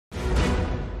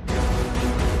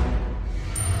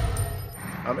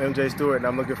I'm MJ Stewart, and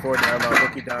I'm looking forward to having my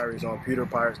rookie diaries on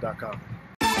pewterpirates.com.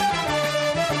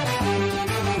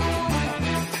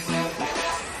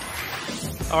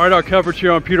 All right, our coverage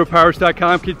here on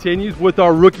pewterpirates.com continues with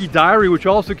our rookie diary, which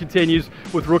also continues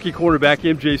with rookie cornerback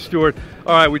MJ Stewart.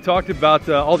 All right, we talked about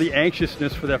all the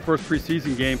anxiousness for that first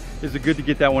preseason game. Is it good to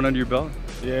get that one under your belt?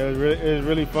 Yeah, it was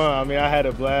really fun. I mean, I had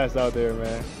a blast out there,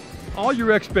 man. All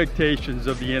your expectations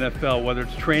of the NFL, whether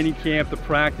it's training camp, the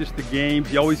practice, the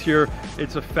games, you always hear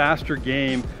it's a faster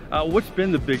game. What's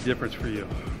been the big difference for you?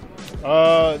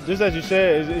 Just as you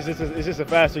said, it's just a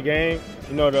faster game.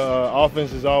 You know, the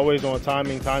offense is always on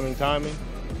timing.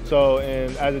 So,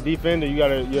 and as a defender,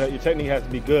 your technique has to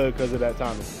be good because of that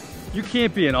timing. You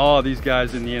can't be in awe of these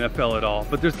guys in the NFL at all,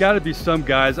 but there's got to be some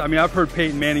guys. I mean, I've heard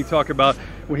Peyton Manning talk about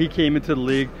when he came into the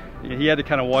league, he had to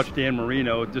kind of watch Dan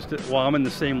Marino. Well, I'm in the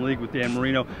same league with Dan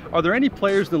Marino. Are there any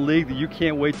players in the league that you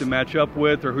can't wait to match up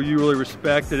with, or who you really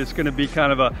respect, that it's going to be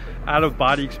kind of a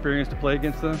out-of-body experience to play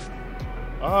against them?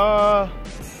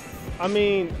 I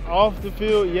mean, off the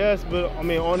field, yes, but I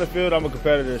mean, on the field, I'm a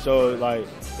competitor, so like,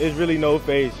 there's really no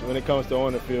face when it comes to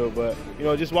on the field. But you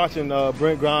know, just watching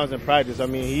Brent Grimes in practice, I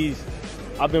mean,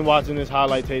 I've been watching this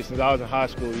highlight tape since I was in high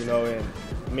school, you know, and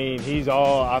I mean, he's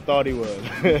all I thought he was.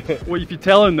 Well, if you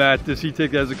tell him that, does he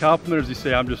take that as a compliment, or does he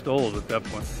say, "I'm just old" at that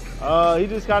point? He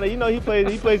just kind of, you know, he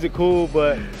plays it cool,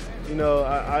 but you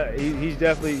know, he's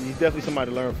definitely somebody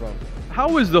to learn from.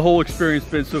 How has the whole experience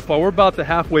been so far? We're about the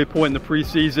halfway point in the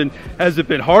preseason. Has it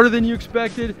been harder than you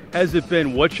expected? Has it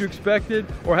been what you expected?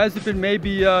 Or has it been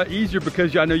maybe easier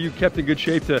because I know you kept in good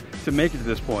shape to make it to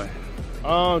this point?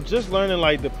 Just learning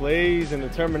like the plays and the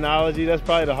terminology. That's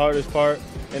probably the hardest part,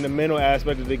 and the mental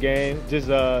aspect of the game. Just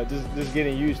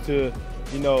getting used to,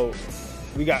 you know,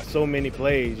 we got so many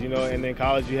plays, you know, and in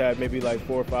college you have maybe like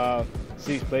 4, 5,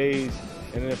 6 plays,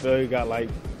 and in the NFL you got like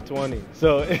 20.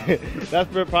 So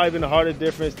that's probably been the hardest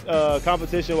difference.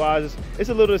 Competition-wise, it's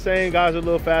a little the same. Guys are a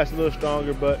little faster, a little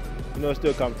stronger, but you know, it's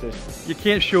still competition. You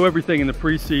can't show everything in the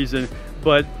preseason,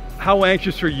 but how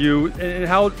anxious are you, and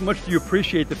how much do you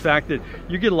appreciate the fact that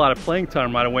you get a lot of playing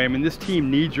time right away? I mean, this team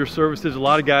needs your services. A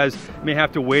lot of guys may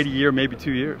have to wait a year, maybe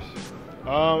 2 years.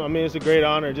 I mean, it's a great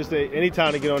honor. Just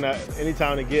anytime to get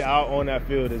out on that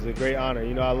field is a great honor.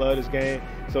 You know, I love this game.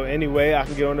 So any way I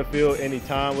can get on the field,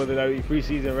 anytime, whether that be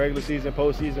preseason, regular season,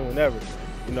 postseason, whenever,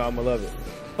 you know, I'm gonna love it.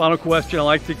 Final question. I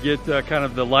like to get kind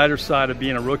of the lighter side of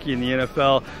being a rookie in the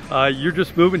NFL. You're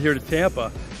just moving here to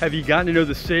Tampa. Have you gotten to know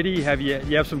the city?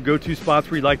 You have some go-to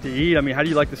spots where you like to eat? I mean, how do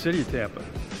you like the city of Tampa?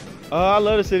 I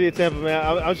love the city of Tampa, man.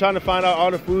 I'm trying to find out all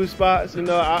the food spots. You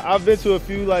know, I've been to a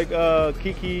few like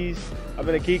Kiki's. I've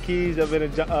been to Kiki's. I've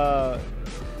been to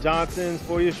Johnson's,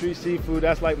 40th Street Seafood.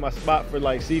 That's like my spot for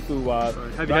like seafood wise.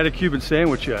 Right. Have you had a Cuban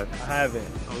sandwich yet? I haven't.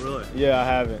 Oh, really? Yeah, I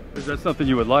haven't. Is that something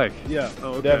you would like? Yeah,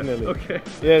 oh, okay. Definitely. Okay.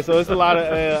 Yeah, so it's a lot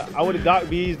of. I went to Doc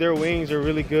B's. Their wings are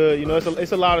really good. You know,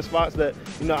 it's a lot of spots that,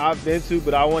 you know, I've been to,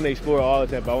 but I want to explore all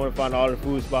the Tampa. I want to find all the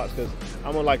food spots because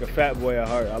I'm like a fat boy at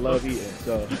heart. I love eating.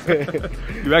 So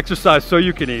you exercise so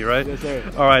you can eat, right? Yes, sir.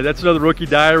 All right, that's another rookie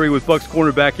diary with Bucs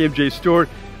cornerback MJ Stewart.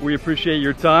 We appreciate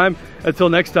your time. Until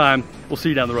next time, we'll see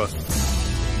you down the road.